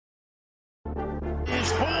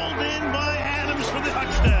He's pulled in by Adams for the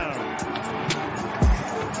touchdown.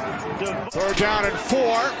 Third down and 4.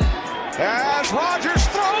 As Rodgers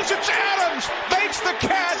throws, it's Adams, makes the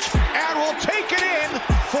catch, and will take it in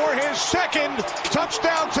for his second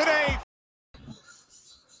touchdown today.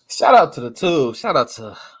 Shout out to the tube. Shout out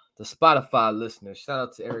to the Spotify listeners. Shout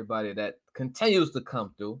out to everybody that continues to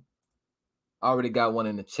come through. I already got one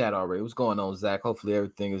in the chat already. What's going on, Zach? Hopefully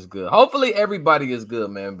everything is good. Hopefully everybody is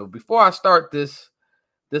good, man. But before I start this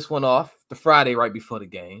one off, the Friday right before the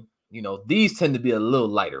game, you know, these tend to be a little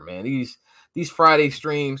lighter, man. These Friday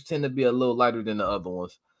streams tend to be a little lighter than the other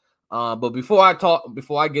ones. But before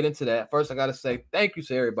I get into that, first I gotta say thank you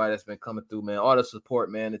to everybody that's been coming through, man. All the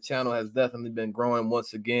support, man. The channel has definitely been growing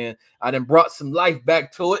once again. I done brought some life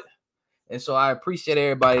back to it, and so I appreciate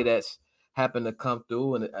everybody that's happened to come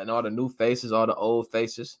through and all the new faces, all the old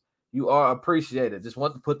faces. You are appreciated. Just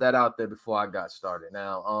want to put that out there before I got started.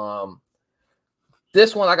 Now,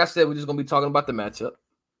 this one, like I said, we're just gonna be talking about the matchup.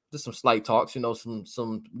 Just some slight talks, you know, some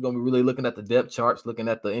we're gonna be really looking at the depth charts, looking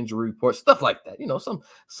at the injury report, stuff like that, you know,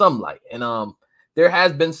 some light. And there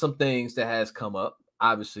has been some things that has come up.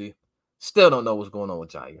 Obviously, still don't know what's going on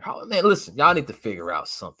with Jair. Man, listen, y'all need to figure out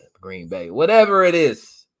something, Green Bay, whatever it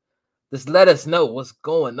is. Just let us know what's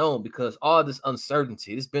going on, because all this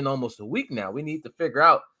uncertainty, it's been almost a week now. We need to figure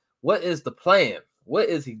out what is the plan. What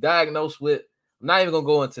is he diagnosed with? I'm not even gonna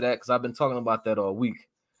go into that because I've been talking about that all week,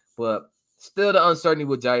 but still the uncertainty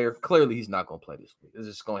with Jair. Clearly, he's not going to play this week. Let's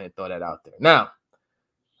just go ahead and throw that out there. Now,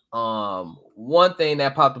 one thing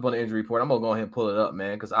that popped up on the injury report, I'm going to go ahead and pull it up,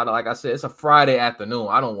 man, because like I said, it's a Friday afternoon.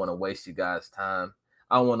 I don't want to waste you guys' time.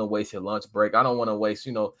 I don't want to waste your lunch break. I don't want to waste,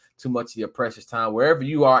 you know, too much of your precious time wherever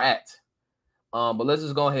you are at. But let's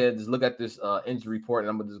just go ahead and just look at this injury report, and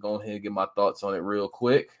I'm going to just go ahead and get my thoughts on it real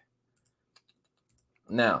quick.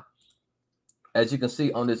 Now, as you can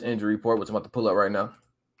see on this injury report, which I'm about to pull up right now.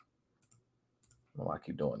 Why I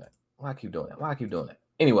keep doing that?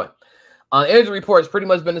 Anyway, injury report has pretty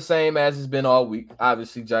much been the same as it's been all week.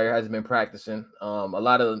 Obviously, Jair hasn't been practicing. A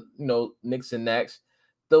lot of, you know, nicks and knacks.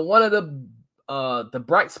 One of the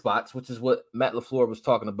bright spots, which is what Matt LaFleur was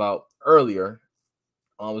talking about earlier,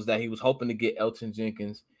 was that he was hoping to get Elgton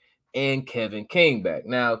Jenkins and Kevin King back.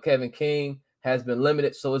 Now, Kevin King has been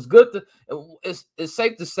limited, so it's good to it's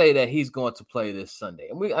safe to say that he's going to play this Sunday.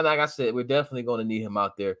 And like I said, we're definitely going to need him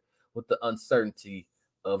out there with the uncertainty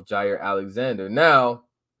of Jair Alexander. Now,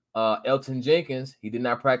 Elgton Jenkins, he did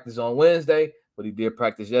not practice on Wednesday, but he did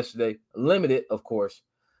practice yesterday. Limited, of course.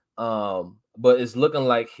 But it's looking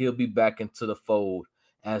like he'll be back into the fold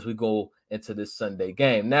as we go into this Sunday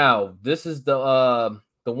game. Now, this is the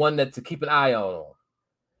one that to keep an eye out on.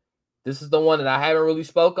 This is the one that I haven't really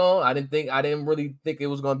spoke on. I didn't really think it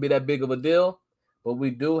was going to be that big of a deal. But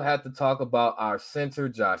we do have to talk about our center,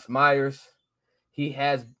 Josh Myers. He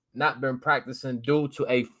has not been practicing due to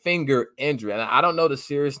a finger injury. And I don't know the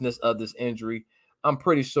seriousness of this injury. I'm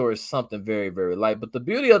pretty sure it's something very, very light. But the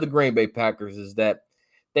beauty of the Green Bay Packers is that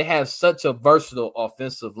they have such a versatile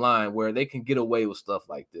offensive line where they can get away with stuff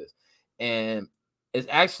like this. And it's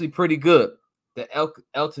actually pretty good that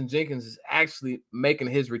Elgton Jenkins is actually making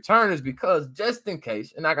his return, is because just in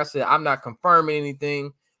case, and like I said, I'm not confirming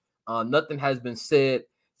anything. Nothing has been said.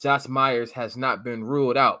 Josh Myers has not been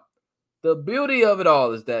ruled out. The beauty of it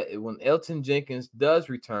all is that when Elgton Jenkins does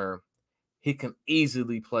return, he can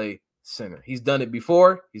easily play center. He's done it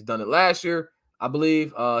before. He's done it last year, I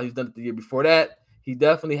believe. He's done it the year before that. He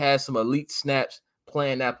definitely has some elite snaps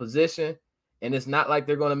playing that position, and it's not like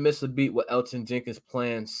they're going to miss a beat with Elgton Jenkins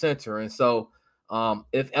playing center. And so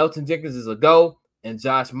if Elgton Jenkins is a go and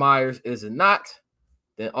Josh Myers is a not,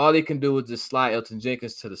 then all they can do is just slide Elgton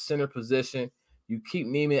Jenkins to the center position. You keep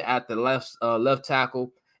Neiman at the left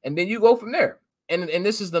tackle, and then you go from there. And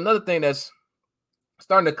this is another thing that's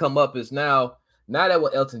starting to come up is now that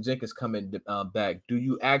with Elgton Jenkins coming back, do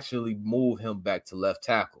you actually move him back to left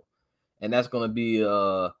tackle? And that's going to be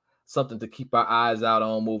something to keep our eyes out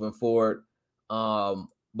on moving forward.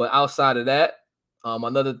 But outside of that,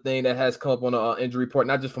 another thing that has come up on the injury report,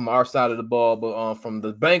 not just from our side of the ball, but from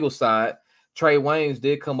the Bengals side, Trey Waynes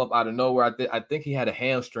did come up out of nowhere. I think he had a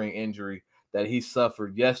hamstring injury that he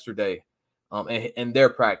suffered yesterday in their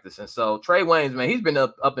practice. And so Trey Waynes, man, he's been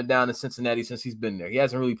up and down in Cincinnati since he's been there. He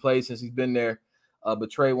hasn't really played since he's been there.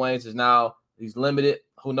 But Trey Waynes is now, he's limited.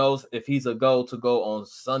 Who knows if he's a go on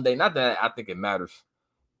Sunday. Not that I think it matters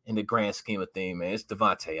in the grand scheme of things, man. It's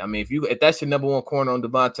Devontae. I mean, if that's your number one corner on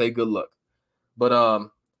Devontae, good luck. But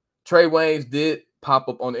Trey Waynes did pop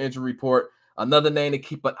up on the injury report. Another name to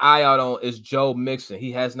keep an eye out on is Joe Mixon.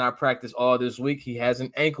 He has not practiced all this week. He has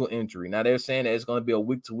an ankle injury. Now, they're saying that it's going to be a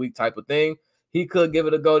week-to-week type of thing. He could give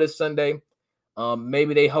it a go this Sunday.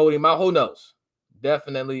 Maybe they hold him out. Who knows?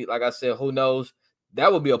 Definitely, like I said, who knows?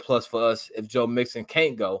 That would be a plus for us if Joe Mixon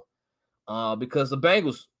can't go. Because the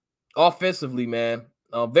Bengals offensively, man,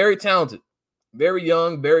 very talented, very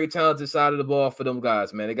young, very talented side of the ball for them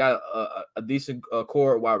guys, man. They got a decent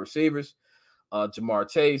core of wide receivers, Jamar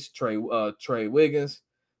Chase, Trey Wiggins.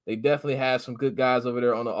 They definitely have some good guys over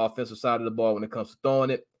there on the offensive side of the ball when it comes to throwing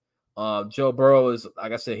it. Joe Burrow is,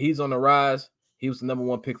 like I said, he's on the rise. He was the number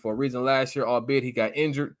one pick for a reason last year, albeit he got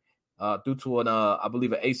injured due to I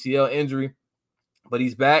believe, an ACL injury. But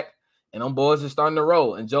he's back, and them boys are starting to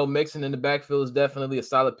roll. And Joe Mixon in the backfield is definitely a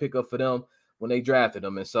solid pickup for them when they drafted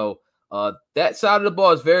him. And so that side of the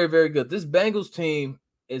ball is very, very good. This Bengals team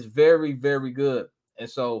is very, very good. And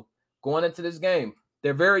so going into this game,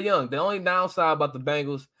 they're very young. The only downside about the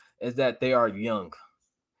Bengals is that they are young,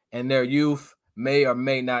 and their youth may or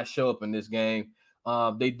may not show up in this game.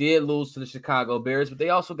 They did lose to the Chicago Bears, but they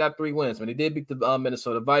also got 3 wins. They did beat the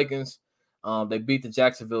Minnesota Vikings. They beat the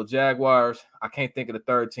Jacksonville Jaguars. I can't think of the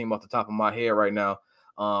third team off the top of my head right now.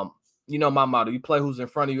 You know my motto: you play who's in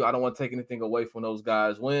front of you. I don't want to take anything away from those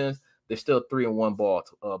guys' wins. They're still 3-1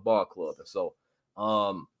 ball club, and so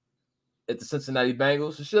at the Cincinnati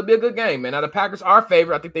Bengals, it should be a good game, man. Now the Packers are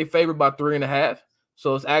favored. I think they favored by 3.5.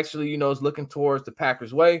 So it's actually, it's looking towards the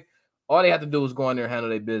Packers' way. All they have to do is go in there and handle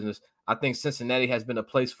their business. I think Cincinnati has been a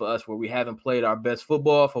place for us where we haven't played our best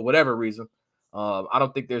football for whatever reason. I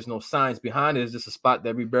don't think there's no science behind it. It's just a spot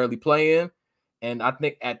that we barely play in. And I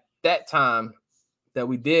think at that time that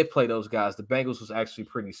we did play those guys, the Bengals was actually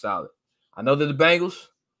pretty solid. I know they're the Bengals,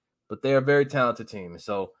 but they're a very talented team. And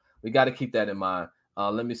so we got to keep that in mind.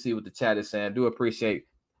 Let me see what the chat is saying. I do appreciate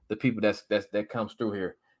the people that comes through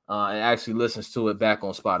here and actually listens to it back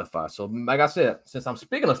on Spotify. So like I said, since I'm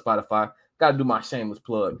speaking of Spotify, got to do my shameless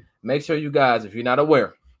plug. Make sure you guys, if you're not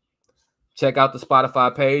aware, check out the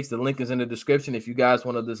Spotify page. The link is in the description. If you guys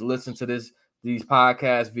want to just listen to these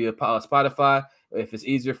podcasts via Spotify, if it's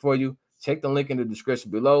easier for you, check the link in the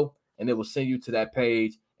description below, and it will send you to that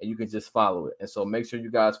page, and you can just follow it. And so make sure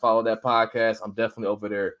you guys follow that podcast. I'm definitely over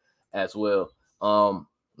there as well.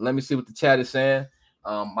 Let me see what the chat is saying.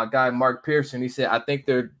 My guy Mark Pearson, he said, I think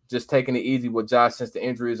they're just taking it easy with Josh since the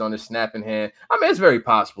injury is on his snapping hand. I mean, it's very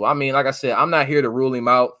possible. I mean, like I said, I'm not here to rule him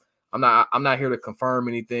out. I'm not here to confirm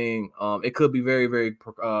anything. It could be very, very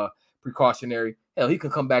precautionary. Hell, he can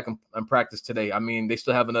come back and practice today. I mean, they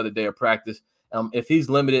still have another day of practice. If he's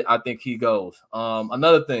limited, I think he goes.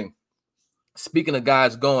 Another thing, speaking of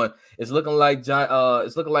guys going, it's looking like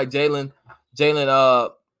Jalen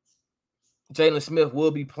Smith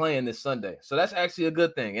will be playing this Sunday. So that's actually a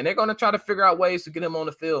good thing. And they're going to try to figure out ways to get him on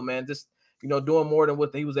the field, man. Just, doing more than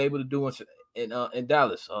what he was able to do in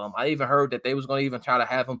Dallas. I even heard that they was going to even try to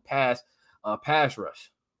have him pass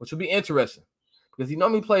rush, which would be interesting because he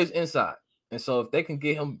normally plays inside. And so if they can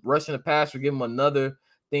get him rushing the pass or give him another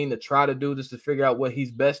thing to try to do just to figure out what he's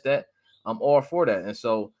best at, I'm all for that. And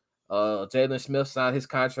so Jalen Smith signed his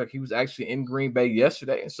contract. He was actually in Green Bay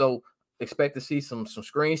yesterday. And so expect to see some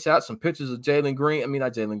screenshots, some pictures of Jalen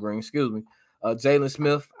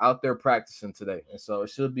Smith out there practicing today. And so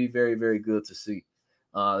it should be very, very good to see.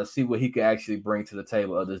 Let's see what he can actually bring to the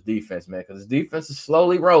table of this defense, man, because this defense is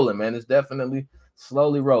slowly rolling, man. It's definitely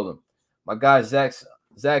slowly rolling. My guy Zach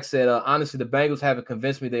said, honestly, the Bengals haven't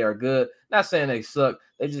convinced me they are good. Not saying they suck.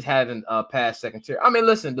 They just haven't passed second tier. I mean,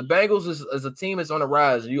 listen, the Bengals is a team that's on the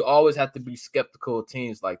rise. You always have to be skeptical of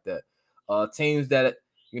teams like that. Teams that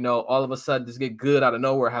all of a sudden just get good out of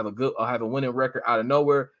nowhere, have a winning record out of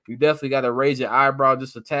nowhere. You definitely got to raise your eyebrow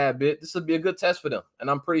just a tad bit. This will be a good test for them, and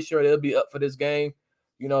I'm pretty sure they'll be up for this game.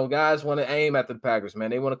 Guys want to aim at the Packers,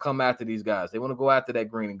 man. They want to come after these guys. They want to go after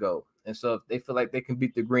that green and gold. And so if they feel like they can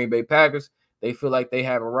beat the Green Bay Packers, they feel like they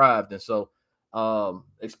have arrived. And so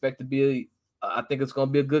expect to be I think it's going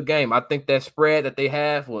to be a good game. I think that spread that they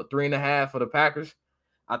have, 3.5 for the Packers,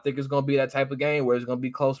 I think it's going to be that type of game where it's going to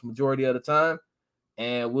be close majority of the time.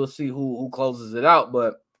 And we'll see who closes it out.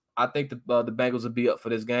 But I think the Bengals will be up for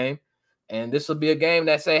this game. And this will be a game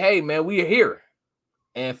that say, hey, man, we are here.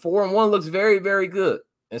 And 4-1 looks very, very good.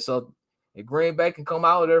 And so if Green Bay can come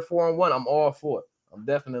out of there 4-1, I'm all for it. I'm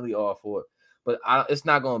definitely all for it. But it's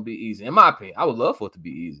not going to be easy. In my opinion, I would love for it to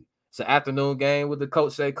be easy. It's an afternoon game. What the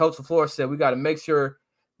coach said. Coach LaFleur said we got to make sure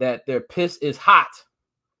that their piss is hot.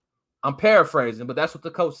 I'm paraphrasing, but that's what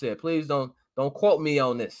the coach said. Please don't quote me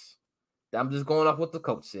on this. I'm just going off what the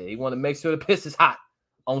coach said. He want to make sure the piss is hot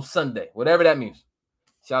on Sunday, whatever that means.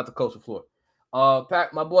 Shout out to Coach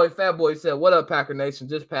LaFleur. My boy Fat Boy said, "What up, Packer Nation?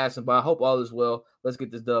 Just passing by. Hope all is well. Let's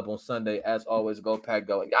get this dub on Sunday. As always, go Pack,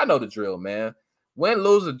 go." Y'all know the drill, man. Win,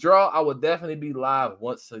 lose, or draw, I will definitely be live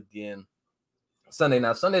once again Sunday.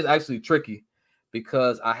 Now, Sunday is actually tricky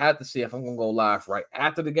because I had to see if I'm going to go live right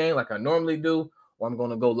after the game like I normally do, or I'm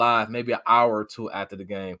going to go live maybe an hour or two after the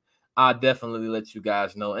game. I'll definitely let you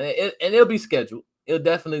guys know. And it'll be scheduled. It'll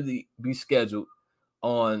definitely be scheduled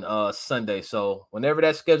on Sunday. So whenever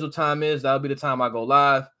that scheduled time is, that'll be the time I go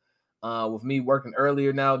live. With me working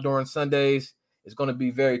earlier now during Sundays, it's going to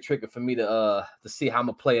be very tricky for me to see how I'm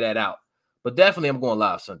going to play that out. But definitely I'm going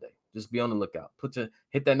live Sunday. Just be on the lookout.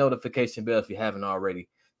 Hit that notification bell if you haven't already.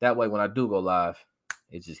 That way, when I do go live,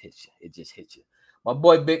 it just hits you. It just hits you. My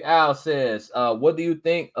boy Big Al says, what do you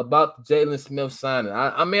think about the Jalen Smith signing?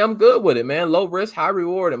 I mean, I'm good with it, man. Low risk, high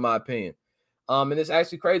reward, in my opinion. And it's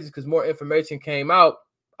actually crazy because more information came out.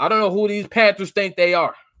 I don't know who these Panthers think they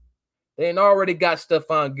are. They ain't already got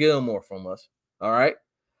Stephon Gilmore from us. All right.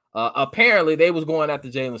 Apparently, they was going after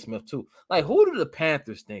Jalen Smith, too. Like, who do the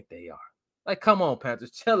Panthers think they are? Like, come on,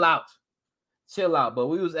 Panthers. Chill out. Chill out. But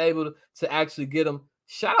we was able to actually get him.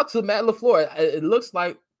 Shout out to Matt LaFleur. It looks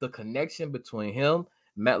like the connection between him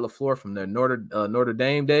and Matt LaFleur from their Notre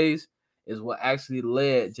Dame days is what actually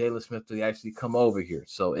led Jalen Smith to actually come over here.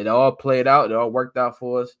 So it all played out. It all worked out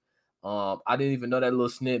for us. I didn't even know that little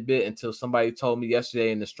snippet until somebody told me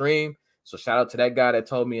yesterday in the stream. So shout out to that guy that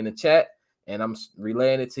told me in the chat. And I'm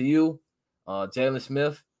relaying it to you. Jalen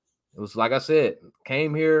Smith, it was like I said,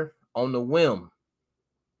 came here on the whim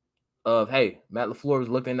of, hey, Matt LaFleur was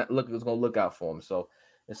was going to look out for him. So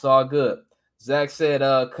it's all good. Zach said,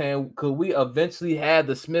 could we eventually have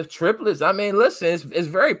the Smith triplets? I mean, listen, it's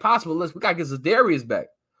very possible. Listen, we got to get Za'Darius back.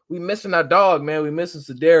 We missing our dog, man. We missing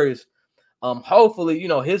Za'Darius. Hopefully,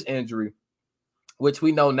 his injury, which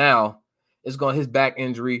we know now is his back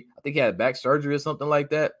injury. I think he had back surgery or something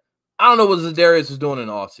like that. I don't know what Za'Darius was doing in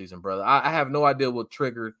the offseason, brother. I have no idea what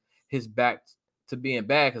triggered his back to being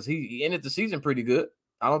bad because he ended the season pretty good.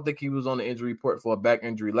 I don't think he was on the injury report for a back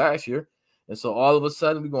injury last year. And so all of a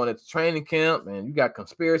sudden, we're going into training camp, and you got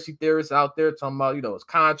conspiracy theorists out there talking about, it's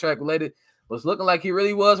contract related. But it's looking like he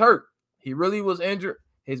really was hurt. He really was injured.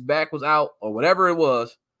 His back was out or whatever it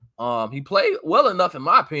was. He played well enough, in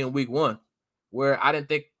my opinion, week 1, where I didn't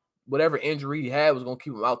think whatever injury he had was going to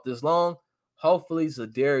keep him out this long. Hopefully,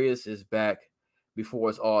 Za'Darius is back before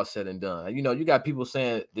it's all said and done. You got people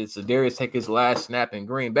saying that Za'Darius take his last snap in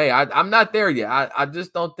Green Bay. I'm not there yet. I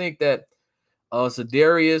just don't think that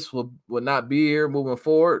Za'Darius will not be here moving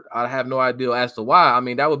forward. I have no idea as to why. I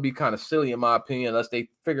mean, that would be kind of silly in my opinion, unless they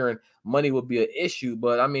figuring money would be an issue.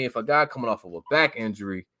 But I mean, if a guy coming off of a back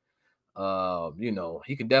injury,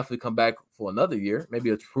 he can definitely come back for another year,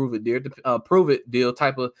 maybe a prove it deal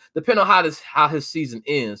type of, depending on how his season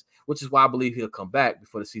ends, which is why I believe he'll come back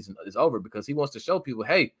before the season is over, because he wants to show people,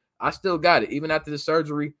 hey, I still got it. Even after the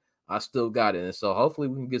surgery, I still got it. And so hopefully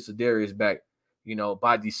we can get Za'Darius back,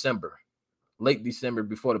 by December. Late December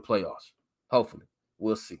before the playoffs. Hopefully.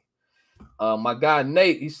 We'll see. My guy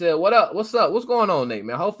Nate, he said, what up? What's up? What's going on, Nate,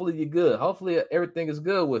 man? Hopefully you're good. Hopefully everything is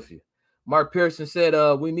good with you. Mark Pearson said,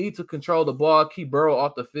 we need to control the ball, keep Burrow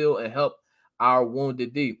off the field, and help our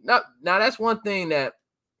wounded deep. Now that's one thing that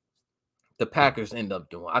the Packers end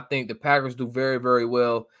up doing. I think the Packers do very, very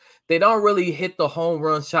well. They don't really hit the home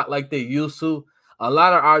run shot like they used to. A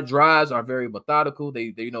lot of our drives are very methodical.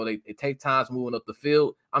 They take times moving up the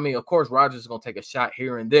field. I mean, of course, Rodgers is going to take a shot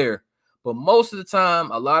here and there, but most of the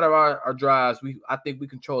time, a lot of our drives, I think we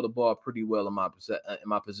control the ball pretty well in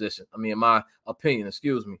my position. I mean, in my opinion,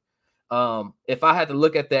 excuse me. If I had to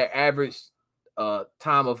look at their average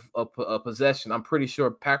time of possession, I'm pretty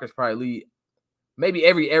sure Packers probably lead maybe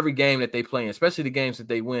every game that they play in, especially the games that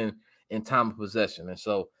they win in time of possession. And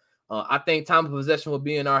so I think time of possession will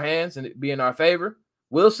be in our hands and be in our favor.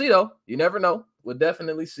 We'll see, though. You never know. We'll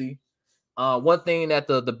definitely see. One thing that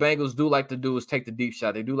the Bengals do like to do is take the deep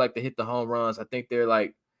shot. They do like to hit the home runs. I think they're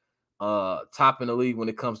like top in the league when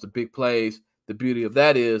it comes to big plays. The beauty of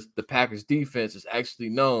that is the Packers defense is actually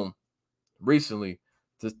known recently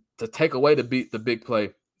to take away the big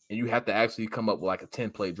play, and you have to actually come up with like a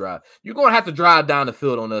 10-play drive. You're going to have to drive down the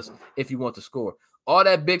field on us if you want to score. All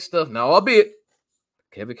that big stuff. Now, albeit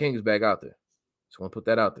Kevin King is back out there. Just want to put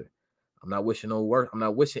that out there. I'm not wishing no work. I'm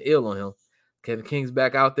not wishing ill on him. Kevin King's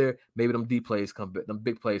back out there. Maybe them big plays come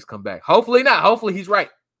back. Hopefully not. Hopefully he's right.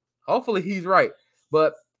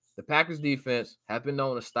 But the Packers defense have been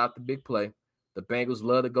known to stop the big play. The Bengals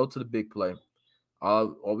love to go to the big play.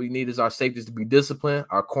 All we need is our safeties to be disciplined,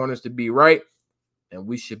 our corners to be right, and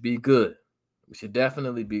we should be good. We should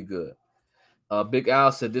definitely be good. Big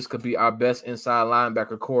Al said this could be our best inside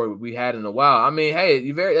linebacker core we had in a while. I mean,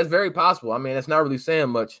 hey, that's very possible. I mean, that's not really saying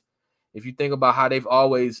much if you think about how they've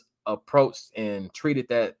always approached and treated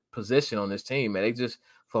that position on this team. And they just,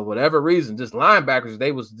 for whatever reason, just linebackers,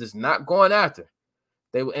 they was just not going after.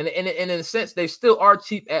 They and in a sense they still are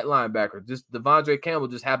cheap at linebacker. Just Devondre Campbell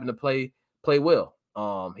just happened to play well.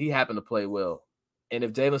 He happened to play well, and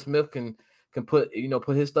if Jalen Smith can put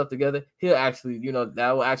his stuff together, he'll actually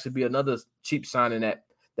that will actually be another cheap signing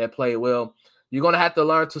that played well. You're gonna have to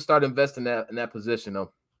learn to start investing in that position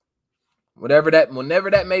though. Whenever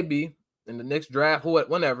that may be in the next draft,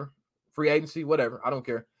 whenever free agency, whatever, I don't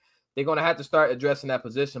care. They're gonna have to start addressing that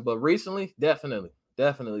position. But recently, definitely,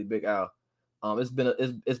 Big Al. It's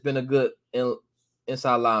been a good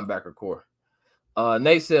inside linebacker core.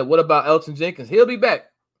 Nate said, "What about Elgton Jenkins? He'll be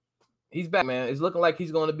back. He's back, man. It's looking like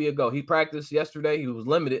he's going to be a go. He practiced yesterday. He was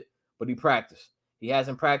limited, but he practiced. He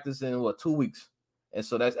hasn't practiced in 2 weeks, and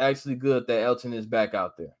so that's actually good that Elgton is back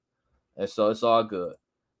out there, and so it's all good."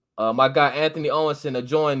 My guy Anthony Owenson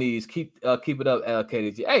join these. Keep it up,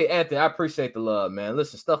 KDG. Hey, Anthony, I appreciate the love, man.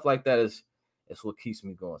 Listen, stuff like that is what keeps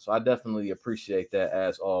me going. So I definitely appreciate that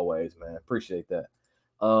as always, man. Appreciate that.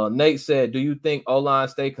 Nate said, "Do you think O-line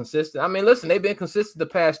stay consistent?" I mean, listen, they've been consistent the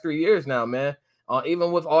past 3 years now, man.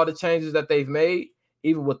 Even with all the changes that they've made,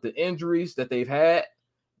 even with the injuries that they've had,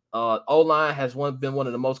 O-line has been one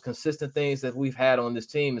of the most consistent things that we've had on this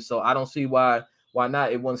team. And so I don't see why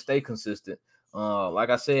not it wouldn't stay consistent. Like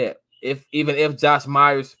I said, even if Josh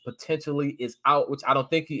Myers potentially is out, which I don't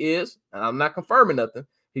think he is, and I'm not confirming nothing,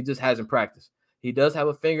 he just hasn't practiced. He does have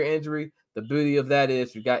a finger injury. The beauty of that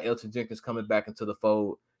is you got Elgton Jenkins coming back into the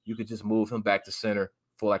fold. You could just move him back to center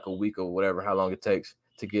for like a week or whatever, how long it takes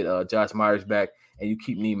to get Josh Myers back, and you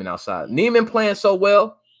keep Neiman outside. Neiman playing so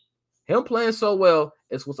well, him playing so well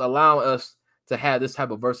is what's allowing us to have this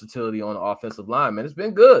type of versatility on the offensive line, man. It's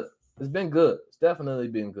been good. It's definitely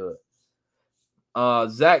been good.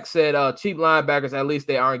 Zach said, cheap linebackers, at least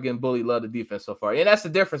they aren't getting bullied. Love the defense so far. And that's the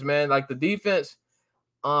difference, man. Like the defense,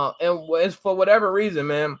 and it's for whatever reason,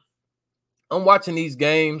 man. I'm watching these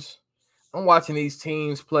games. I'm watching these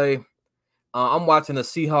teams play. I'm watching the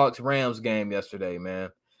Seahawks-Rams game yesterday, man.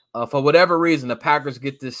 For whatever reason, the Packers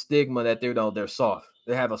get this stigma that they're soft.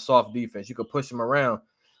 They have a soft defense. You could push them around.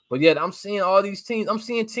 But yet I'm seeing all these teams. I'm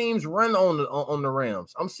seeing teams run on the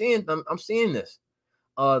Rams. I'm seeing this.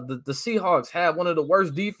 The Seahawks have one of the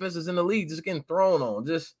worst defenses in the league, just getting thrown on.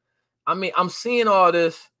 I'm seeing all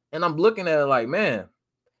this, and I'm looking at it like, man,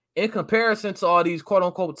 in comparison to all these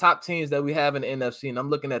quote-unquote top teams that we have in the NFC, and I'm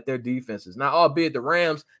looking at their defenses. Now, albeit the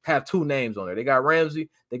Rams have 2 names on there. They got Ramsey,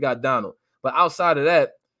 they got Donald. But outside of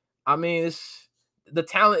that, I mean, the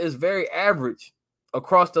talent is very average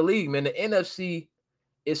across the league, man. The NFC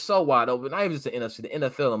is so wide open. Not even just the NFC, the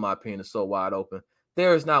NFL, in my opinion, is so wide open.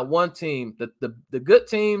 There is not one team. The good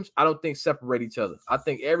teams, I don't think separate each other. I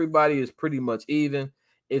think everybody is pretty much even.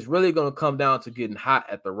 It's really going to come down to getting hot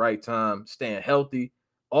at the right time, staying healthy.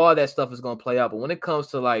 All that stuff is going to play out. But when it comes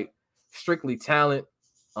to like strictly talent,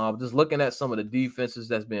 just looking at some of the defenses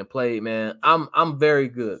that's being played, man, I'm very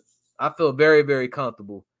good. I feel very, very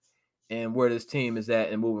comfortable in where this team is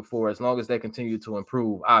at and moving forward, as long as they continue to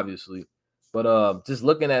improve, obviously. But just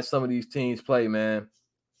looking at some of these teams play, man,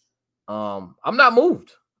 I'm not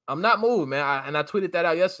moved. I'm not moved, man. I tweeted that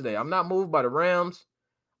out yesterday. I'm not moved by the Rams.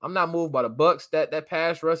 I'm not moved by the Bucks. That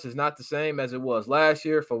pass rush is not the same as it was last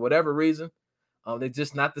year for whatever reason. They're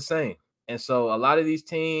just not the same. And so a lot of these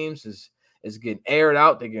teams is getting aired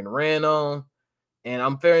out. They're getting ran on. And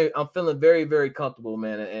I'm feeling very, very comfortable,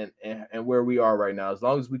 man, and where we are right now. As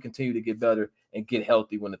long as we continue to get better and get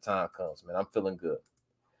healthy when the time comes, man, I'm feeling good.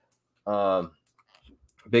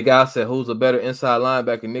 Big Al said, "Who's a better inside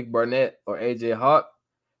linebacker, Nick Barnett or AJ Hawk?"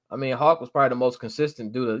 I mean, Hawk was probably the most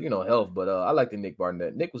consistent due to health, but I like the Nick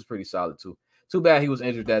Barnett. Nick was pretty solid too. Too bad he was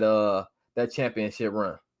injured that championship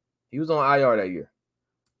run. He was on IR that year.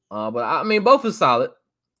 But I mean, both are solid.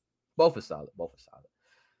 Both are solid.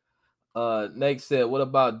 Nate said, "What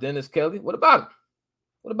about Dennis Kelly? What about him?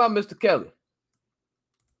 What about Mr. Kelly?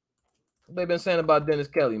 What they been saying about Dennis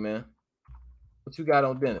Kelly, man? What you got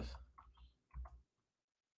on Dennis?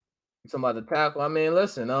 You talking about the tackle? I mean,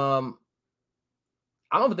 listen, I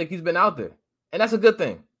don't think he's been out there, and that's a good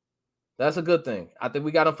thing. That's a good thing. I think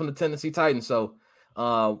we got him from the Tennessee Titans, so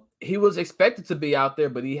he was expected to be out there,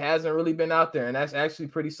 but he hasn't really been out there, and that's actually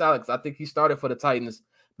pretty solid because I think he started for the Titans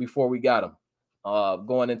before we got him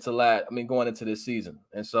going into this season.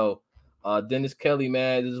 And so Dennis Kelly,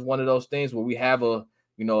 man, this is one of those things where we have a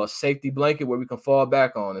safety blanket where we can fall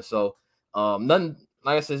back on. And so nothing,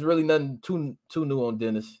 like I said, it's really nothing too new on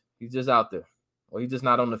Dennis. He's just out there. Well, he's just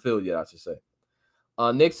not on the field yet, I should say.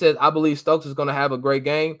 Nick says, "I believe Stokes is going to have a great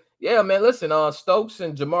game." Yeah, man, listen, Stokes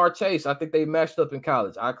and Jamar Chase, I think they matched up in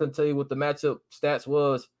college. I couldn't tell you what the matchup stats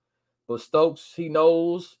was, but Stokes, he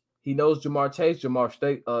knows Jamar Chase.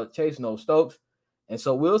 Chase knows Stokes. And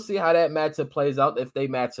so we'll see how that matchup plays out if they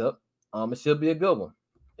match up. It should be a good one.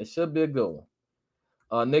 It should be a good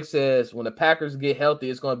one. Nick says, when the Packers get healthy,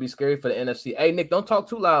 it's going to be scary for the NFC. Hey, Nick, don't talk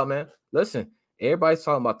too loud, man. Listen, everybody's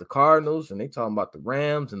talking about the Cardinals, and they talking about the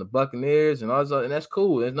Rams and the Buccaneers and all this, and that's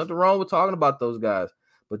cool. There's nothing wrong with talking about those guys.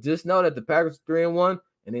 But just know that the Packers are 3-1,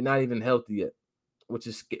 and they're not even healthy yet, which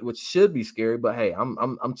should be scary. But hey,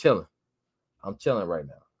 I'm chilling. I'm chilling right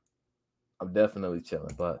now. I'm definitely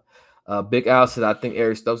chilling. But Big Al said, I think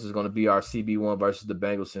Eric Stokes is going to be our CB1 versus the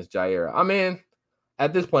Bengals since Jair. I mean,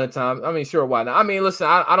 at this point in time, I mean, sure, why not? I mean, listen,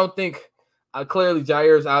 I don't think clearly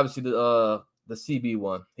Jair is obviously the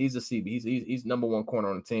CB1. He's a CB. He's number one corner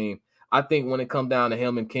on the team. I think when it comes down to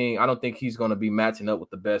him and King, I don't think he's going to be matching up with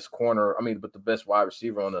the best corner. I mean, with the best wide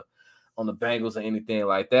receiver on the Bengals or anything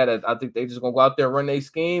like that. I think they're just going to go out there and run their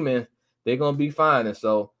scheme, and they're going to be fine. And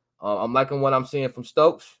so I'm liking what I'm seeing from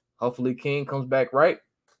Stokes. Hopefully King comes back right,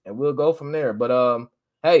 and we'll go from there. But,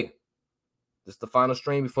 hey, this is the final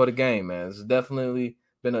stream before the game, man. This has definitely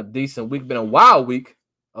been a decent week, been a wild week,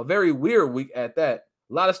 a very weird week at that.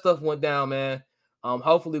 A lot of stuff went down, man.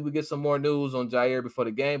 Hopefully we get some more news on Jair before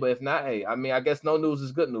the game. But if not, hey, I mean, I guess no news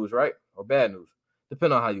is good news, right? Or bad news,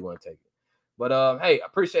 depending on how you want to take it. But, hey, I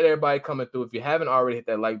appreciate everybody coming through. If you haven't already hit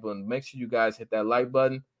that like button, make sure you guys hit that like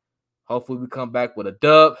button. Hopefully we come back with a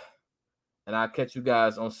dub. And I'll catch you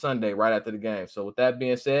guys on Sunday right after the game. So with that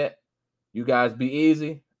being said, you guys be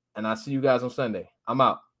easy. And I'll see you guys on Sunday. I'm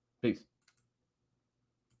out. Peace.